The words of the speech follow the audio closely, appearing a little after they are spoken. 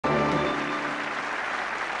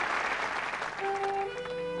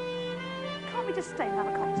just stay and have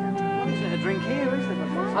a cocktail? Well, isn't it a drink here, is there?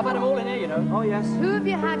 I've had them all in here, you know. Oh, yes. Who have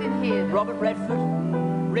you had in here, then? Robert Redford,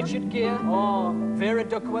 Richard Gere, or Vera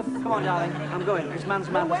Duckworth. Come on, darling. I'm going. This man's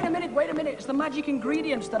No, man. wait a minute, wait a minute. It's the magic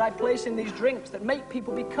ingredients that I place in these drinks that make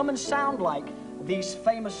people become and sound like these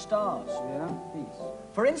famous stars. Yeah, these.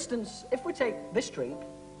 For instance, if we take this drink,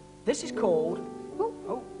 this is called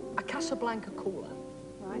a Casablanca Cola.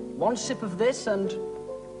 Right. One sip of this and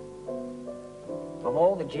of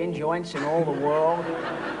all the gin joints in all the world,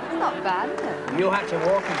 It's not bad, is it? you had to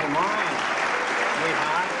walk into mine,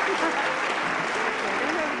 sweetheart.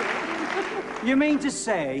 You mean to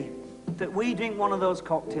say that we drink one of those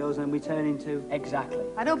cocktails and we turn into... Exactly.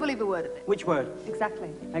 I don't believe a word of it. Which word?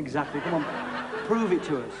 Exactly. Exactly. Come on. Prove it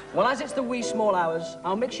to us. Well, as it's the wee small hours,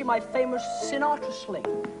 I'll mix you my famous Sinatra sling.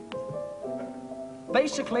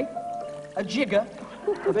 Basically, a jigger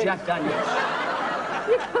of Jack Daniels.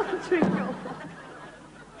 You can't drink all that.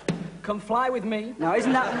 Come fly with me. Now,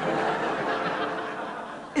 isn't that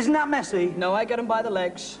messy? No, I get them by the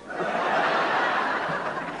legs.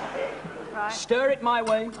 Right. Stir it my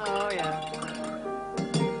way. Oh, yeah.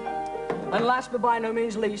 And last but by no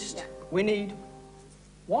means least, we need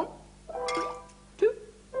 1, 2,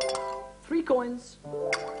 3 coins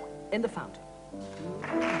in the fountain.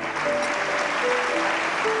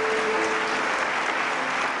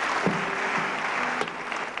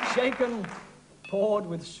 Shaken, poured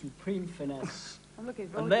with supreme finesse. I'm looking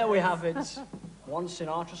forward And there to we this. have it, one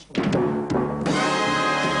Sinatra sling.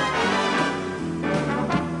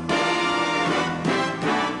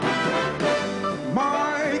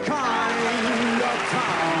 My kind of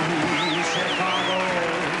town, Chicago.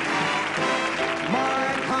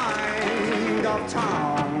 My kind of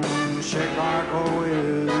town, Chicago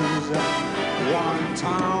is one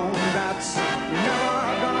town that's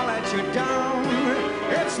never gonna let you down.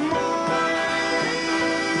 It's my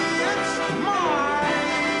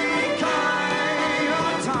kind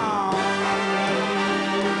of town,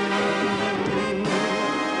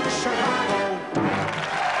 Chicago.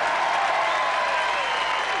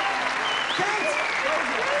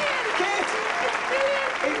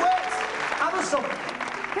 It works. Have a sup.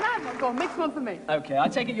 Can I have one? Go on, mix one for me. Okay, I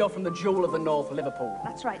take it you're from the Jewel of the North, Liverpool.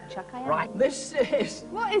 That's right, Chuck, I am. Right, this is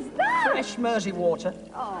What is that? fresh Mersey water.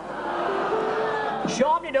 Oh,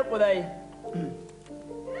 Sharpen it up with a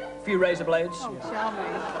few razor blades. oh,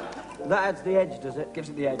 charming. That adds the edge, does it? Gives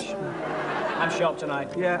it the edge. I'm sharp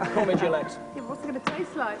tonight. Yeah. Call me Gillette. Yeah, what's it going to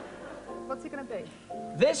taste like? What's it going to be?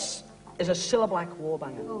 This is a Cilla Black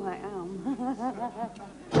warbanger. Oh, I am.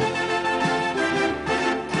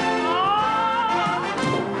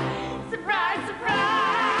 Surprise,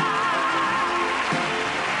 surprise!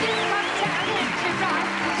 This cocktail hits you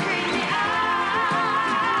right between the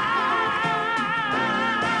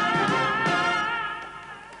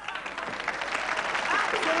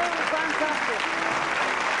Absolutely fantastic.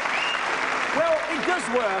 Well, it does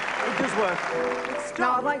work. It does work.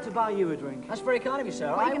 Now, I'd like to buy you a drink. That's very kind of you, sir.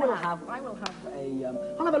 What are you I gonna will have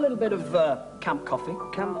I'll have a little bit of camp coffee.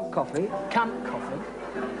 Camp coffee. Camp coffee.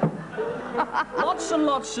 Lots and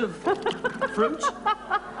lots of fruit.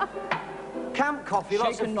 Camp coffee,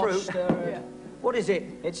 lots Shaken, of not fruit. stirred. What is it?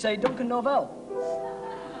 It's a Duncan Novell.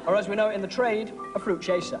 Or as we know it in the trade, a fruit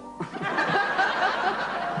chaser.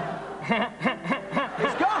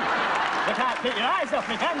 It's gone. You can't keep your eyes off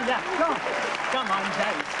me, can you? Come on,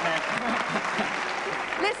 Dave.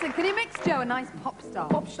 Listen, can you mix Joe a nice pop star?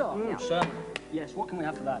 Pop star? Yeah. Sir. Yes, what can we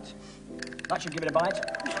have for that? That should give it a bite.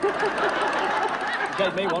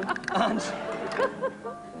 Gave me one. And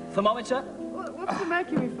thermometer. What's the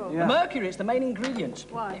mercury for? Yeah. Mercury is the main ingredient.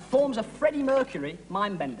 Why? It forms a Freddie Mercury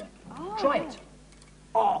mind bender. Oh. Try it.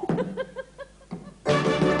 Oh,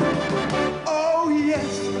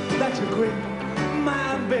 yes, that's a great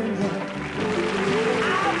mind bender.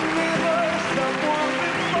 I've never someone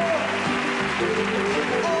before.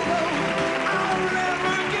 Although I'll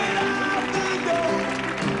never get out the door,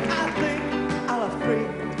 I think I'll afraid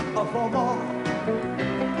of more.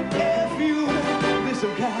 If you be so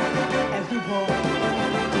kind as to pour.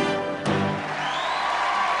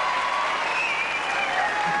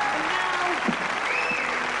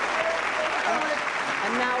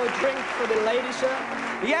 And now a drink for the lady, sir.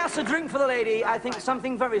 Yes, a drink for the lady. I think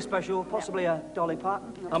something very special, possibly a Dolly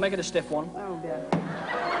Parton. I'll make it a stiff one. Oh, dear.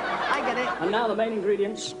 I get it. And now the main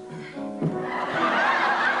ingredients.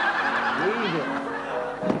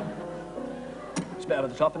 It's a bit over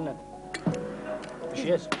the top, isn't it? She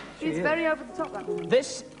is. It's very over the top, that one.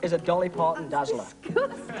 This is a Dolly Parton dazzler.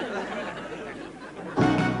 Disgusting.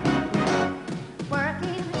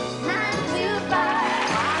 Working 9 to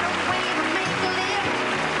 5, what a way to make a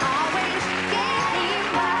living. Always getting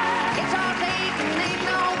by. It's all taken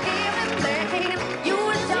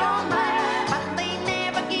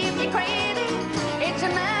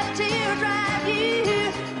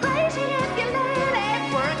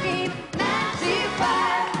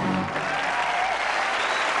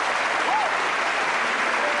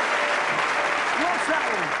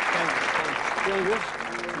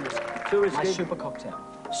super cocktail.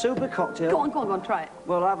 Super cocktail? Go on, try it.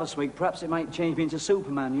 Well, I'll have a swig. Perhaps it might change me into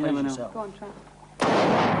Superman. You Please never know. yourself. Go on, try it.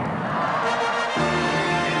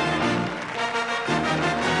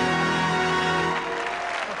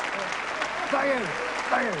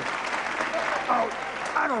 Thank you. Oh,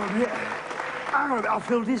 hang on a minute. Hang on a minute. I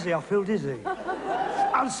feel dizzy.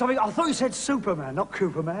 And something. I thought you said Superman, not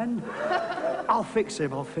Cooperman. I'll fix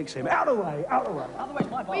him. Out of the way. Otherwise,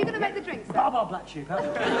 my Were you going to make the drinks then? Bar black sheep.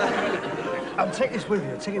 And take this with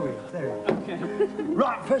you. There you go. Okay.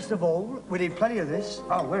 Right, first of all, we need plenty of this.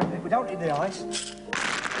 Oh, wait a minute. We don't need the ice.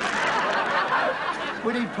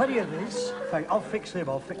 We need plenty of this. I'll fix him.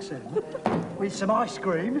 We need some ice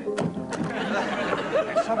cream.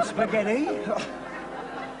 Some spaghetti.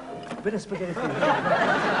 Bit of spaghetti for you.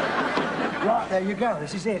 Right, there you go.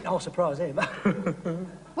 This is it. I'll surprise him.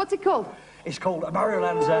 What's it called? It's called a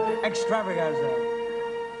Mariolanza Extravaganza.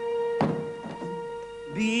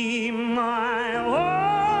 Be my love,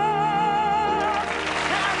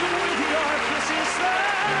 and with your kisses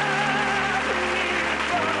love me,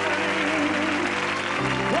 darling.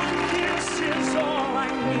 One kiss is all I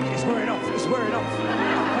need. It's wearing off.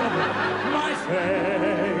 My faith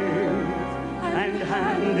and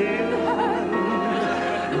hand in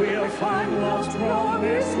hand, we'll find love's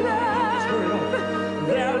promised land. It's wearing off.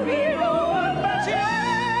 There'll be no one but you.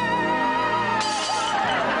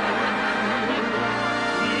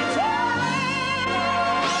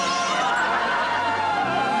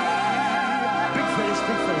 Big finish.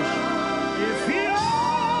 If you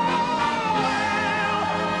will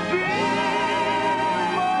be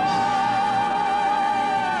my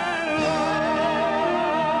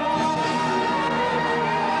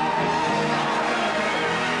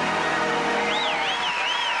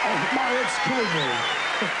Oh, my head's killing me.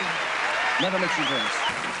 Never mix your drinks.